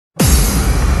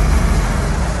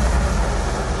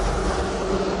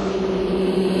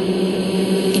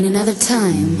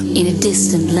time, in a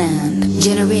distant land,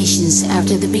 generations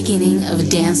after the beginning of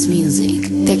dance music,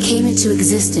 there came into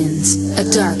existence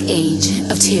a dark age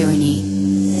of tyranny.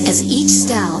 As each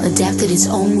style adapted its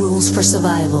own rules for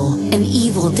survival, an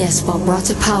evil despot brought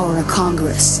to power a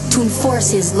Congress to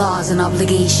enforce his laws and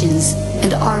obligations,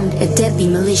 and armed a deadly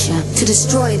militia to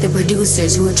destroy the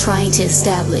producers who were trying to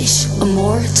establish a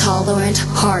more tolerant,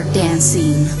 hard dance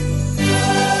scene.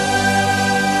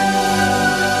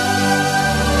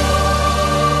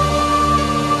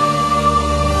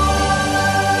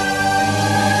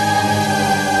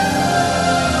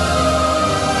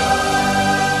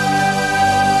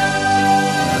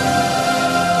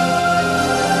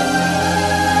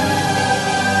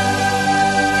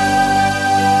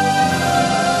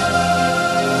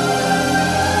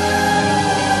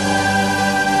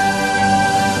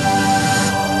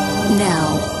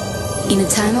 Now, in a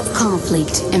time of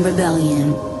conflict and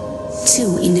rebellion,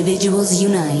 two individuals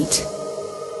unite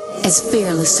as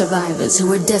fearless survivors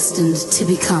who are destined to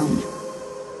become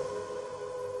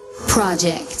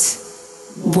Project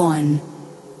One.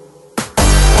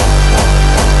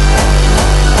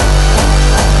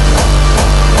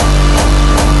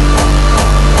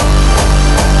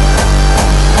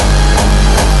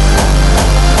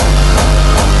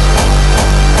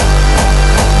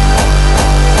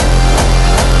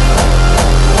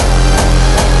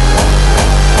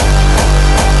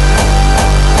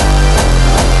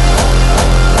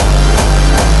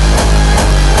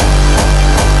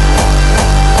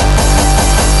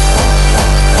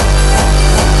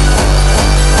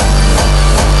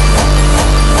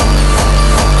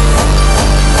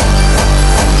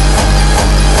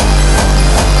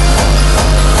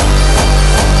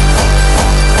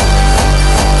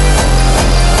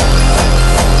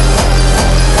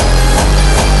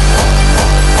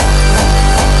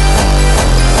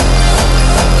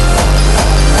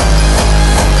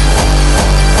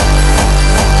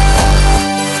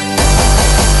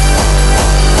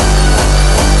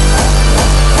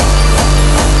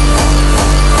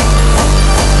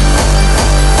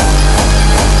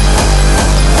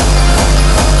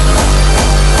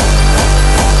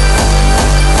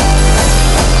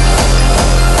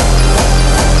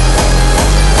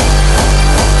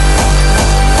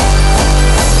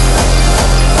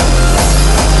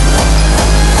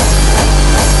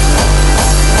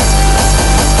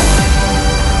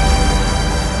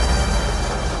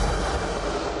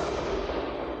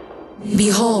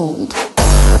 Behold,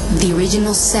 the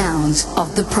original sounds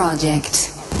of the project.